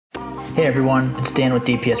Hey everyone, it's Dan with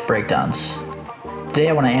DPS Breakdowns. Today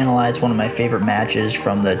I want to analyze one of my favorite matches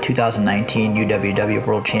from the 2019 UWW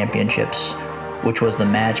World Championships, which was the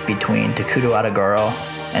match between Otoguro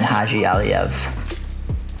and Aliyev.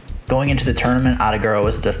 Going into the tournament, Otoguro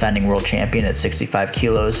was the defending world champion at 65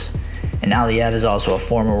 kilos, and Aliyev is also a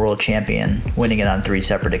former world champion, winning it on 3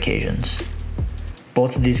 separate occasions.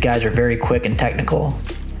 Both of these guys are very quick and technical,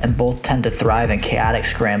 and both tend to thrive in chaotic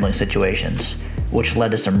scrambling situations, which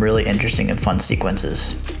led to some really interesting and fun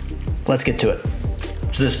sequences. Let's get to it.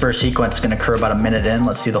 So this first sequence is going to occur about a minute in.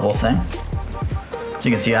 Let's see the whole thing. So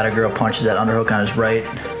you can see Otoguro punches that underhook on his right.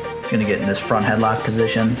 He's going to get in this front headlock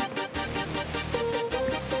position.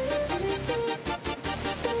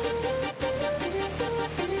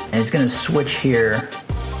 And he's going to switch here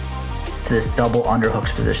to this double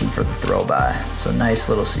underhooks position for the throw by. So nice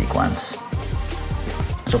little sequence.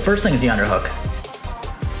 So first thing is the underhook.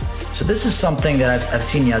 So this is something that I've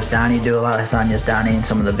seen Yazdani do a lot, Hassan Yazdani, in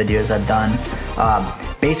some of the videos I've done.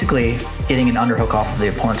 Basically getting an underhook off of the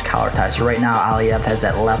opponent's collar tie. So right now Aliyev has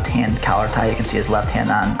that left hand collar tie. You can see his left hand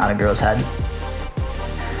on Otoguro's head.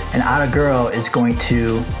 And Otoguro is going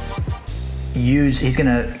to he's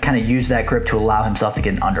gonna kind of use that grip to allow himself to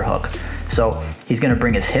get an underhook. So he's gonna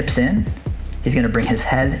bring his hips in, he's gonna bring his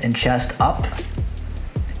head and chest up,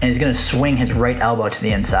 and he's gonna swing his right elbow to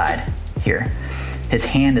the inside here. His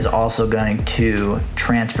hand is also going to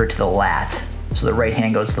transfer to the lat. So the right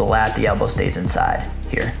hand goes to the lat, the elbow stays inside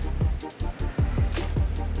here.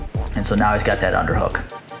 And so now he's got that underhook.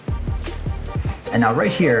 And now right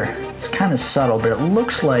here, it's kind of subtle, but it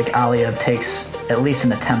looks like Aliyev takes at least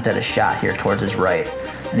an attempt at a shot here towards his right.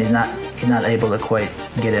 And he's not able to quite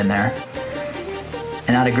get in there.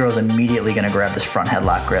 And Otoguro's immediately gonna grab this front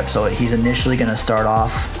headlock grip. So he's initially gonna start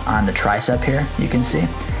off on the tricep here, you can see.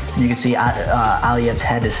 And you can see Aliyev's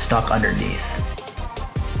head is stuck underneath.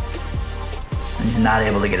 And he's not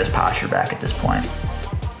able to get his posture back at this point.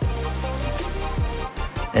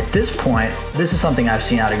 At this point, this is something I've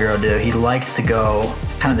seen Otoguro do. He likes to go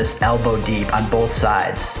kind of this elbow deep on both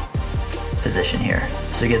sides position here.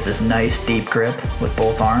 So he gets this nice deep grip with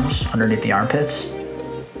both arms underneath the armpits.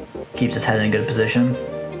 Keeps his head in a good position.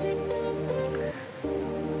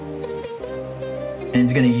 And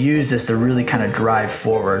he's going to use this to really kind of drive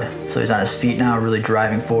forward. So he's on his feet now, really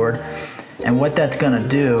driving forward. And what that's going to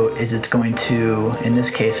do is it's going to, in this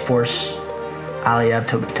case, force Aliyev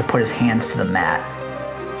to put his hands to the mat.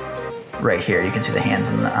 Right here, you can see the hands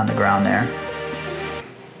on the ground there.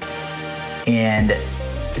 And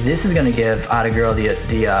this is going to give Otoguro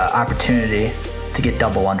the opportunity to get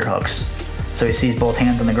double underhooks. So he sees both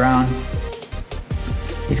hands on the ground.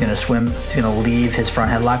 He's going to swim, he's going to leave his front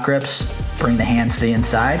headlock grips, bring the hands to the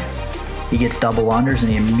inside. He gets double unders and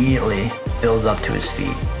he immediately builds up to his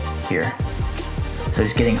feet here. So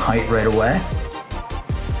he's getting height right away.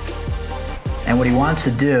 And what he wants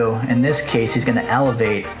to do, in this case, he's going to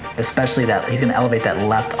elevate, he's going to elevate that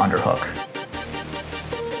left underhook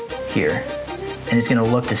here. And he's going to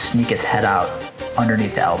look to sneak his head out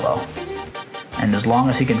underneath the elbow. And as long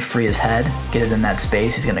as he can free his head, get it in that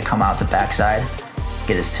space, he's going to come out the backside,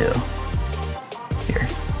 get his 2. Here.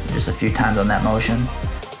 Just a few times on that motion.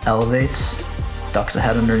 Elevates, ducks the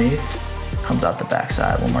head underneath, comes out the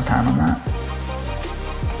backside. One more time on that.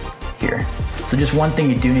 Here. So just one thing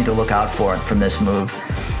you do need to look out for from this move.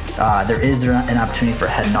 There is an opportunity for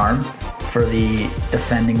head and arm for the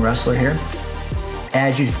defending wrestler here.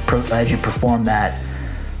 As you perform that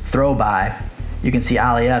throw by, you can see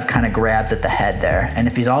Aliyev kind of grabs at the head there. And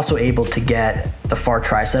if he's also able to get the far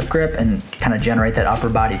tricep grip and kind of generate that upper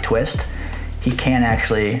body twist, he can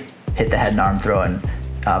actually hit the head and arm throw and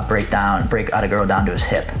break Otoguro down to his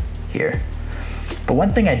hip here. But one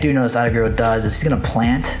thing I do notice Otoguro does is he's gonna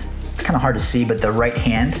plant. It's kind of hard to see, but the right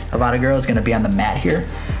hand of Otoguro is gonna be on the mat here.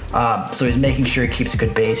 So he's making sure he keeps a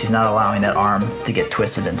good base. He's not allowing that arm to get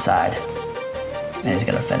twisted inside. And he's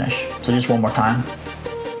gonna finish. So just one more time.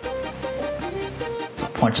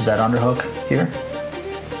 Punches that underhook here.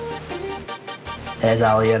 As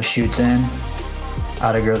Aliyev shoots in,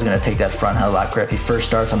 Otoguro's gonna take that front headlock grip. He first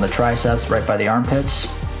starts on the triceps, right by the armpits.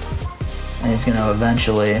 And he's gonna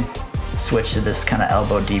eventually switch to this kind of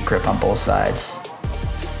elbow deep grip on both sides.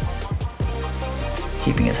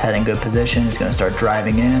 Keeping his head in good position, he's gonna start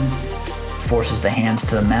driving in. Forces the hands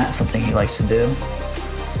to the mat, something he likes to do.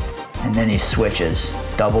 And then he switches.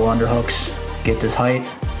 Double underhooks, gets his height,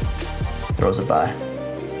 throws it by.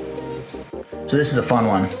 So this is a fun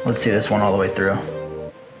one. Let's see this one all the way through.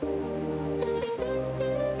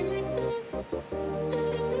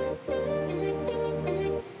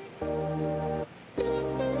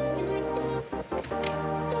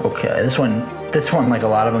 Okay, this one This one, like a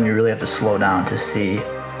lot of them, you really have to slow down to see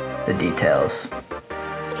the details.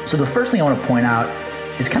 So the first thing I want to point out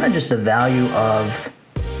is kind of just the value of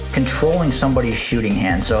controlling somebody's shooting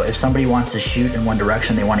hand. So if somebody wants to shoot in one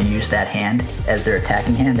direction, they want to use that hand as their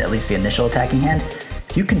attacking hand, at least the initial attacking hand.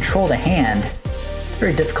 If you control the hand, it's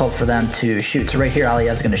very difficult for them to shoot. So right here,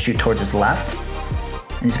 Aliyev's going to shoot towards his left,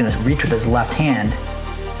 and he's going to reach with his left hand,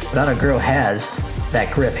 but Otoguro has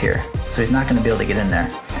that grip here, so he's not going to be able to get in there.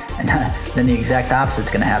 And then the exact opposite is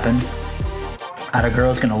going to happen.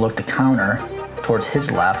 Otoguro is going to look to counter towards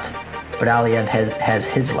his left, but Aliyev has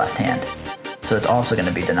his left hand, so it's also going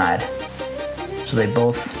to be denied. So they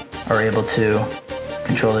both are able to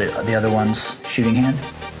control the other one's shooting hand.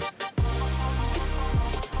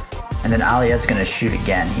 And then Aliyev's going to shoot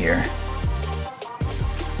again here.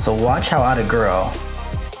 So watch how Otoguro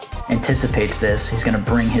anticipates this. He's going to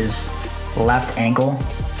bring his left ankle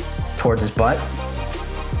towards his butt,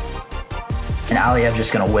 and Aliyev's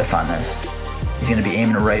just going to whiff on this. He's going to be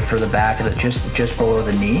aiming right for the back of it, just below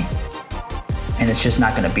the knee, and it's just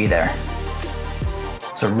not going to be there.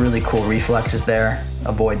 So really cool reflexes there,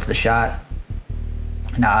 avoids the shot.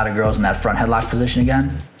 Now Otogoro's in that front headlock position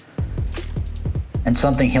again. And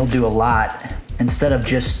something he'll do a lot, instead of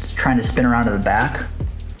just trying to spin around to the back,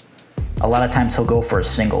 a lot of times he'll go for a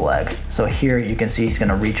single leg. So here you can see he's going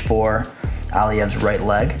to reach for Aliyev's right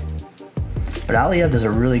leg. But Aliyev does a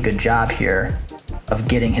really good job here of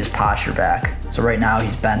getting his posture back. So right now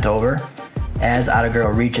he's bent over. As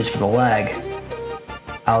Otoguro reaches for the leg,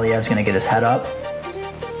 Aliyev's going to get his head up,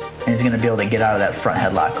 and he's going to be able to get out of that front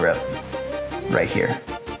headlock grip right here.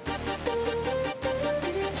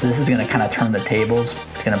 So this is going to kind of turn the tables.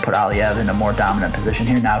 It's going to put Aliyev in a more dominant position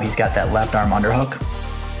here. Now he's got that left arm underhook.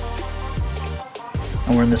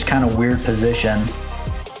 And we're in this kind of weird position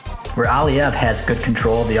where Aliyev has good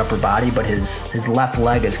control of the upper body, but his left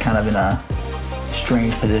leg is kind of in a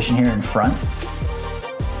strange position here in front.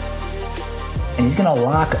 And he's going to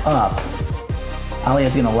lock up,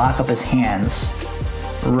 Aliyev's going to lock up his hands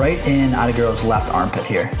right in Otogoro's left armpit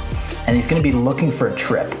here. And he's going to be looking for a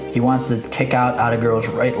trip. He wants to kick out Otogoro's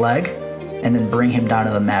right leg and then bring him down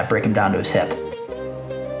to the mat, break him down to his hip.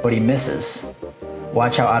 But he misses.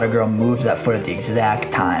 Watch how Otoguro moves that foot at the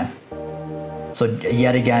exact time. So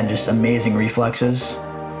yet again, just amazing reflexes.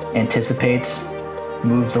 Anticipates,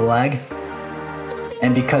 moves the leg.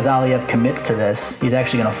 And because Aliyev commits to this, he's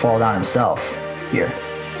actually going to fall down himself here.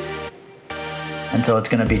 And so it's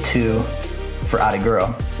going to be 2 for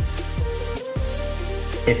Otoguro.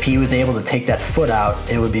 If he was able to take that foot out,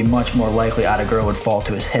 it would be much more likely Otoguro would fall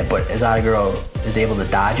to his hip. But as Otoguro is able to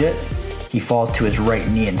dodge it, he falls to his right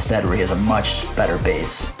knee instead, where he has a much better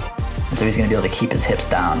base. And so he's going to be able to keep his hips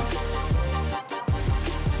down.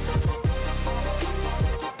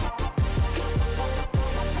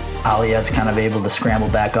 Aliyev's kind of able to scramble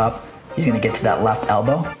back up. He's going to get to that left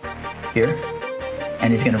elbow here,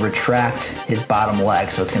 and he's going to retract his bottom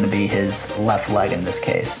leg, so it's going to be his left leg in this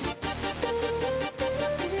case.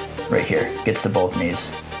 Right here, gets to both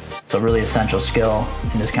knees. So really essential skill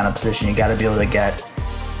in this kind of position. You got to be able to get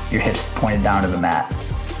your hips pointed down to the mat.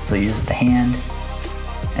 So he uses the hand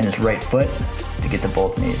and his right foot to get to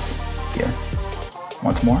both knees here.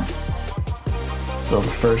 Once more. So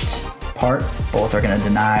the first part, both are going to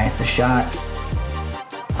deny the shot.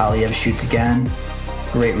 Aliyev shoots again.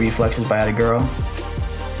 Great reflexes by Otoguro.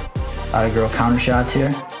 Otoguro counter shots here.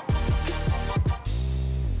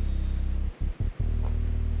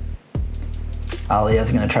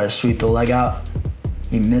 Aliyev's going to try to sweep the leg out.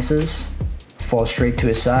 He misses, falls straight to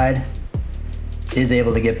his side, is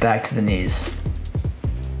able to get back to the knees.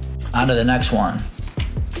 On to the next one.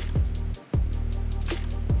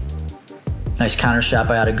 Nice counter shot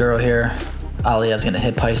by Otoguro here. Aliyev's going to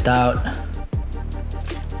hip heist out.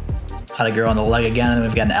 Otoguro on the leg again, and then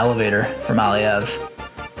we've got an elevator from Aliyev.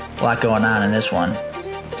 A lot going on in this one.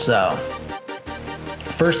 So,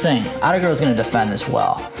 first thing, Otoguro is going to defend this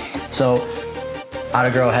well. So,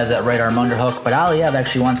 Otoguro has that right arm underhook, but Aliyev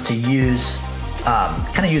actually wants to use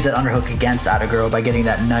that underhook against Otoguro by getting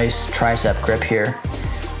that nice tricep grip here.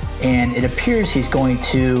 And it appears he's going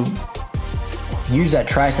to use that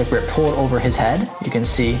tricep grip, pull it over his head. You can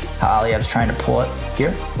see how Aliyev's trying to pull it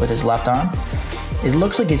here with his left arm. It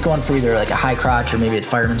looks like he's going for either like a high crotch or maybe it's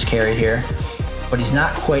fireman's carry here, but he's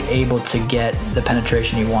not quite able to get the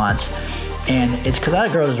penetration he wants. And it's because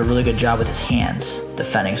Otoguro does a really good job with his hands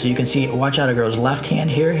defending. So you can see, watch Otogoro's left hand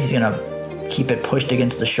here. He's going to keep it pushed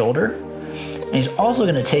against the shoulder. And he's also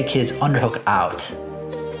going to take his underhook out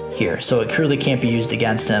here. So it clearly can't be used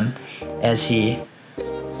against him as he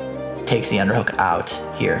takes the underhook out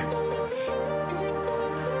here.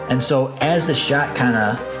 And so as the shot kind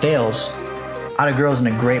of fails, Otogoro's in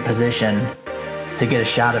a great position to get a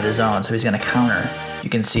shot of his own, so he's gonna counter. You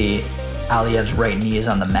can see Aliyev's right knee is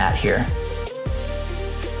on the mat here.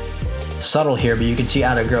 Subtle here, but you can see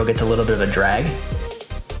Otoguro gets a little bit of a drag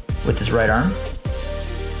with his right arm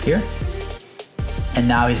here. And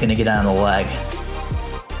now he's gonna get on the leg.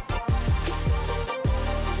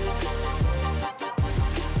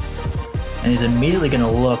 And he's immediately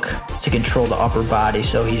gonna look to control the upper body,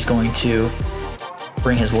 so he's going to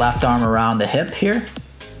bring his left arm around the hip here.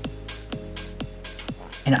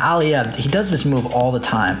 And Aliyev, he does this move all the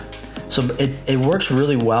time. So it works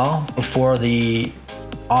really well before the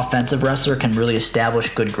offensive wrestler can really establish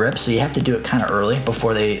good grips. So you have to do it kind of early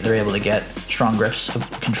before they're able to get strong grips of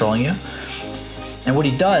controlling you. And what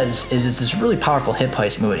he does is it's this really powerful hip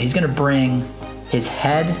heist move. He's gonna bring his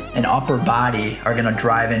head and upper body are gonna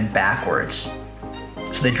drive in backwards.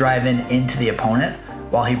 So they drive in into the opponent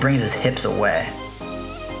while he brings his hips away.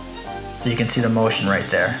 So you can see the motion right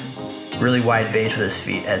there. Really wide base with his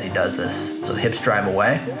feet as he does this. So hips drive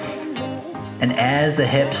away. And as the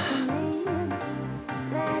hips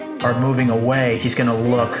are moving away, he's gonna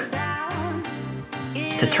look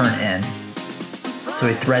to turn in. So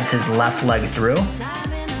he threads his left leg through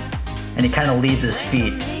and he kind of leaves his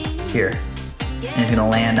feet here. And he's gonna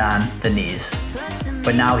land on the knees.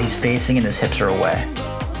 But now he's facing and his hips are away.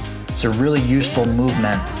 It's a really useful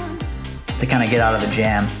movement to kind of get out of the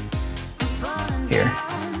jam here.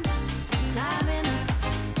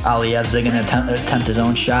 Aliyev's gonna attempt his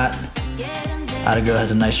own shot. Otoguro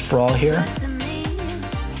has a nice sprawl here.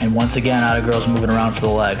 And once again, Otogoro's moving around for the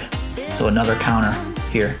leg. So another counter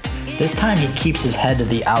here. This time he keeps his head to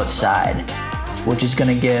the outside, which is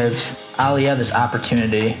gonna give Aliyev this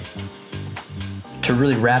opportunity to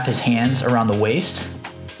really wrap his hands around the waist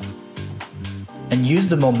and use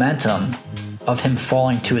the momentum of him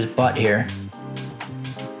falling to his butt here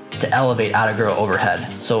to elevate Otoguro overhead.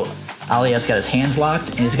 So Aliyev's got his hands locked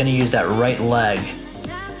and he's gonna use that right leg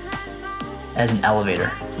as an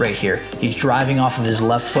elevator right here. He's driving off of his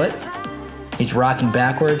left foot, he's rocking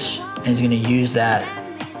backwards, and he's gonna use that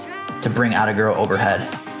to bring Otoguro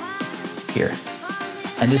overhead here.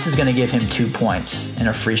 And this is gonna give him 2 points in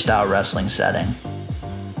a freestyle wrestling setting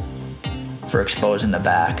for exposing the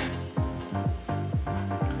back.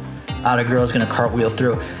 Otogoro's gonna cartwheel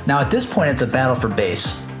through. Now at this point, it's a battle for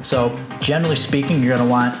base. So generally speaking, you're gonna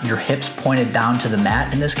want your hips pointed down to the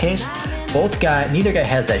mat in this case. Neither guy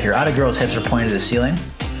has that here. Otogoro's hips are pointed to the ceiling.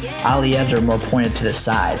 Aliyev's are more pointed to the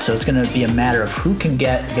side. So it's gonna be a matter of who can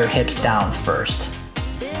get their hips down first.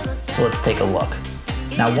 So let's take a look.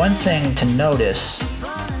 Now one thing to notice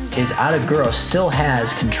is Otoguro still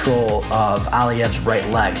has control of Aliyev's right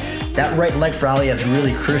leg. That right leg for Aliyev is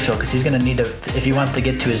really crucial because he's gonna need to, if he wants to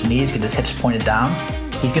get to his knees, get his hips pointed down,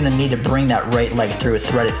 he's gonna need to bring that right leg through,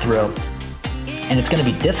 thread it through. And it's gonna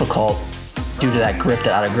be difficult due to that grip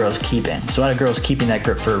that Otogoro's keeping. So Otogoro's keeping that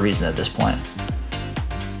grip for a reason at this point.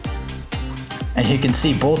 And you can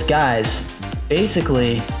see both guys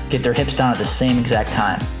basically get their hips down at the same exact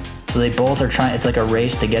time. So they both are trying, it's like a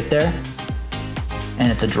race to get there, and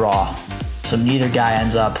it's a draw. So neither guy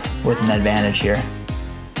ends up with an advantage here.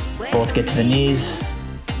 Both get to the knees.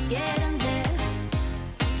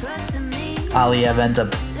 Aliyev ends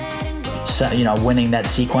up winning that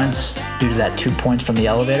sequence due to that 2 points from the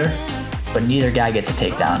elevator, but neither guy gets a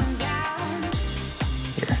takedown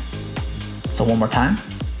here. So one more time.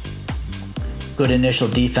 Good initial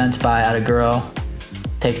defense by Otoguro.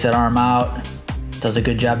 Takes that arm out, does a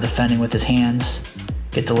good job defending with his hands,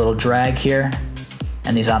 gets a little drag here,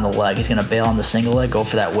 and he's on the leg. He's gonna bail on the single leg, go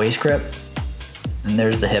for that waist grip, and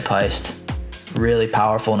there's the hip heist. Really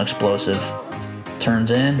powerful and explosive.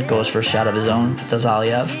 Turns in, goes for a shot of his own, does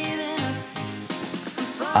Aliyev.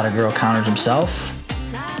 Otoguro counters himself.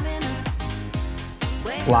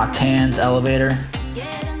 Locked hands, elevator.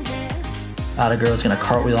 Otogoro's gonna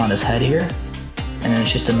cartwheel on his head here. And then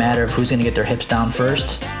it's just a matter of who's gonna get their hips down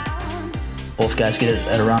first. Both guys get it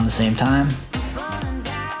at around the same time.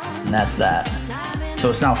 And that's that.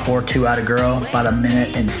 So it's now 4-2 Otoguro, about 1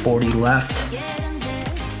 minute and 40 left.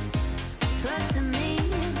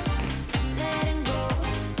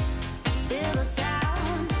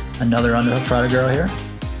 Another underhook for Otoguro here.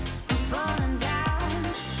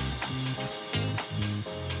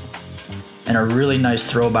 And a really nice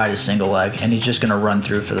throw by to single leg, and he's just gonna run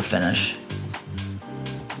through for the finish.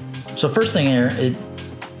 So first thing here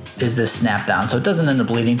is this snap down. So it doesn't end up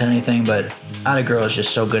leading to anything, but Otoguro is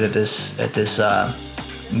just so good at this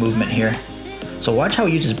movement here. So watch how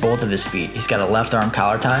he uses both of his feet. He's got a left arm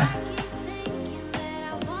collar tie,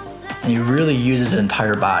 and he really uses his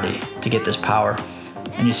entire body to get this power.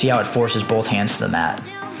 And you see how it forces both hands to the mat.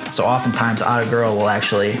 So oftentimes Otoguro will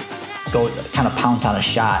actually go kind of pounce on a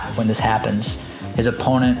shot when this happens. His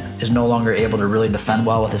opponent is no longer able to really defend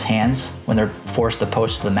well with his hands when they're forced to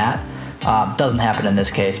post to the mat. Doesn't happen in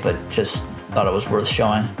this case, but just thought it was worth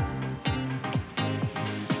showing.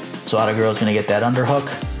 So Otoguro is going to get that underhook.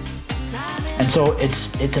 And so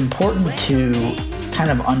it's important to kind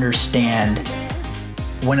of understand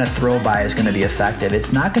when a throw by is going to be effective.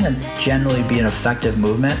 It's not going to generally be an effective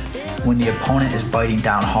movement when the opponent is biting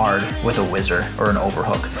down hard with a whizzer or an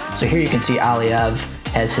overhook. So here you can see Aliyev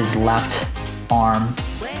has his left arm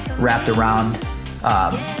wrapped around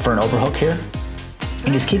for an overhook here.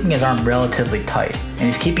 And he's keeping his arm relatively tight. And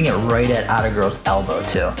he's keeping it right at Otogoro's elbow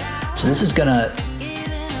too. So this is gonna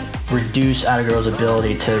reduce Otogoro's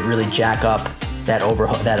ability to really jack up that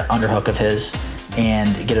overhook, that underhook of his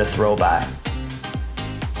and get a throw by.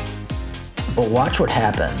 But watch what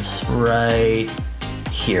happens right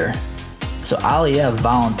here. So Aliyev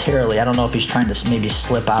voluntarily, I don't know if he's trying to maybe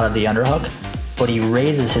slip out of the underhook, but he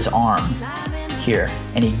raises his arm here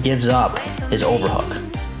and he gives up his overhook.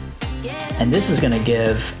 And this is going to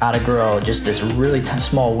give Otoguro just this really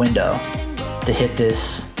small window to hit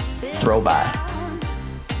this throw by.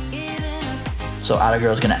 So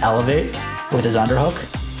Otoguro is going to elevate with his underhook.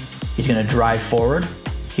 He's going to drive forward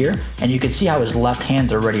here, and you can see how his left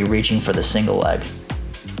hand's already reaching for the single leg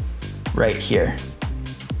right here.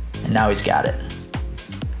 And now he's got it.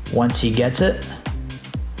 Once he gets it,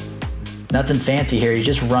 nothing fancy here, he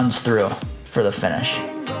just runs through for the finish.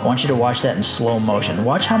 I want you to watch that in slow motion.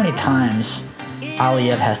 Watch how many times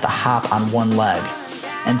Aliyev has to hop on one leg.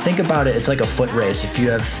 And think about it, it's like a foot race. If you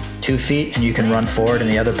have 2 feet and you can run forward and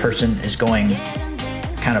the other person is going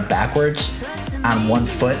kind of backwards on 1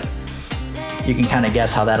 foot, you can kind of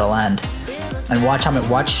guess how that'll end. And watch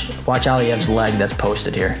Aliyev's leg that's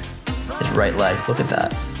posted here. His right leg, look at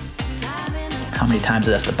that. How many times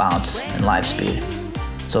it has to bounce in live speed.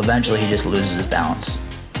 So eventually he just loses his balance.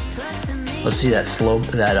 Let's see that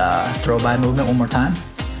throw by movement one more time.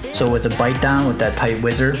 So with the bite down, with that tight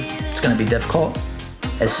whizzer, it's gonna be difficult.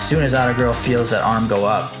 As soon as Otoguro feels that arm go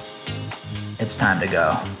up, it's time to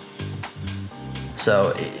go.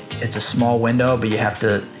 So it's a small window, but you have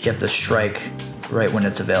to strike right when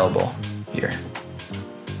it's available here.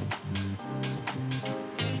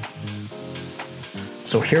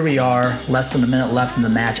 So here we are, less than a minute left in the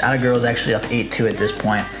match. Otoguro is actually up 8-2 at this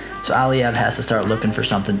point. So Aliyev has to start looking for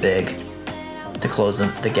something big to close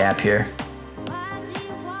the gap here.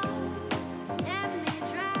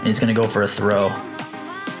 And he's gonna go for a throw.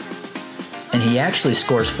 And he actually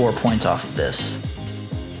scores 4 points off of this,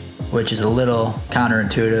 which is a little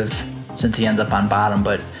counterintuitive since he ends up on bottom,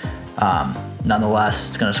 but nonetheless,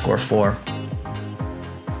 it's gonna score 4.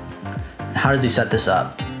 And how does he set this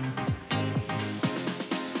up?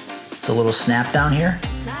 It's a little snap down here.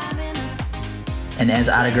 And as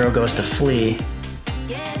Otoguro goes to flee,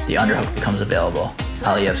 the underhook becomes available.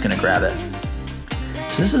 Aliyev's gonna grab it.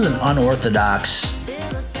 So this is an unorthodox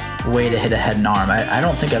way to hit a head and arm. I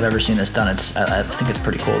don't think I've ever seen this done. I think it's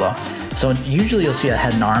pretty cool though. So usually you'll see a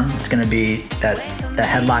head and arm. It's gonna be that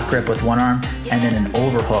headlock grip with one arm, and then an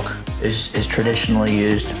overhook is traditionally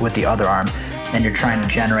used with the other arm, and you're trying to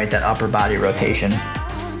generate that upper body rotation.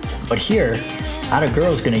 But here, Otoguro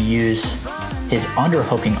is gonna use his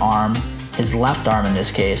underhooking arm, his left arm in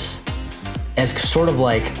this case, as sort of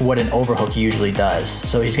like what an overhook usually does.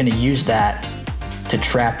 So he's gonna use that to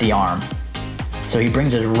trap the arm. So he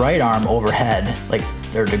brings his right arm overhead,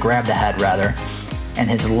 or to grab the head rather, and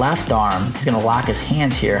his left arm, he's gonna lock his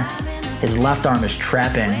hands here. His left arm is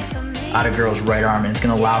trapping Otoguro's right arm, and it's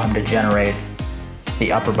gonna allow him to generate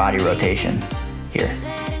the upper body rotation here.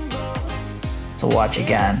 So watch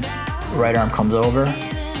again. The right arm comes over,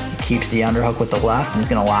 he keeps the underhook with the left, and he's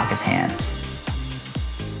gonna lock his hands.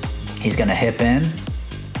 He's gonna hip in,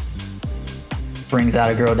 brings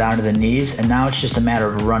Otoguro down to the knees, and now it's just a matter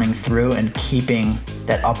of running through and keeping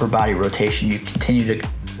that upper body rotation. You continue to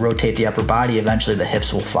rotate the upper body, eventually the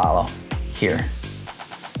hips will follow here.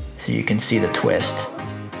 So you can see the twist.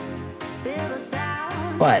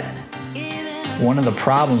 But one of the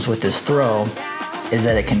problems with this throw is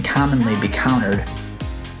that it can commonly be countered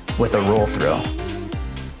with a roll through,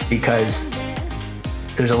 because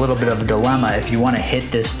there's a little bit of a dilemma. If you want to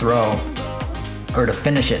hit this throw, or to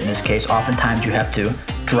finish it in this case, oftentimes you have to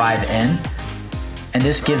drive in, and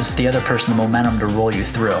this gives the other person the momentum to roll you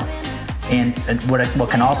through. And what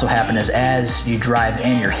can also happen is as you drive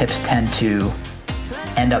in, your hips tend to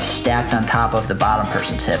end up stacked on top of the bottom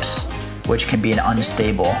person's hips, which can be an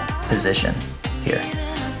unstable position here.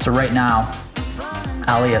 So right now,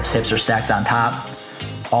 Aliyev's hips are stacked on top.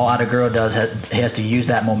 All Otoguro does, he has to use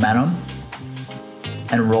that momentum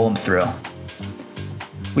and roll him through.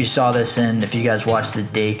 We saw this in, if you guys watched the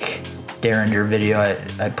Dake Derringer video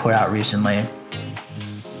I put out recently,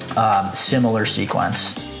 similar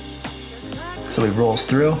sequence. So he rolls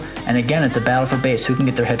through, and again, it's a battle for base. Who can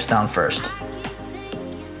get their hips down first?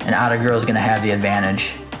 And Otoguro is going to have the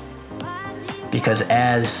advantage, because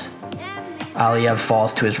as Aliyev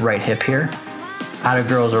falls to his right hip here,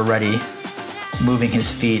 Otoguro is already moving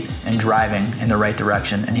his feet and driving in the right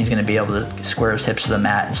direction, and he's going to be able to square his hips to the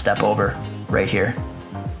mat and step over right here.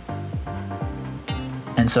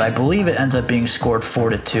 And so I believe it ends up being scored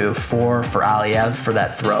 4-2, 4 for Aliyev for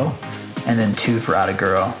that throw, and then 2 for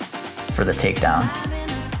Otoguro for the takedown.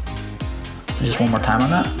 So just one more time on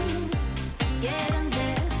that.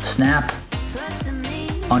 Snap,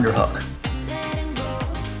 underhook.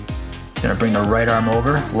 Gonna bring the right arm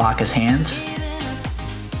over, lock his hands,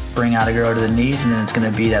 bring Otoguro to the knees, and then it's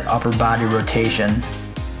gonna be that upper body rotation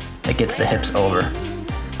that gets the hips over.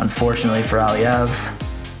 Unfortunately for Aliyev,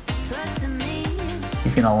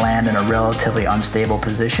 he's gonna land in a relatively unstable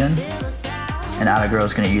position, and Otoguro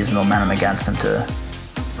is gonna use momentum against him to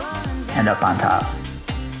end up on top.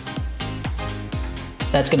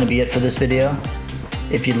 That's gonna be it for this video.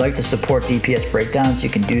 If you'd like to support DPS Breakdowns, you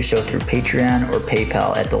can do so through Patreon or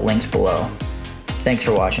PayPal at the links below. Thanks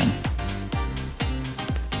for watching.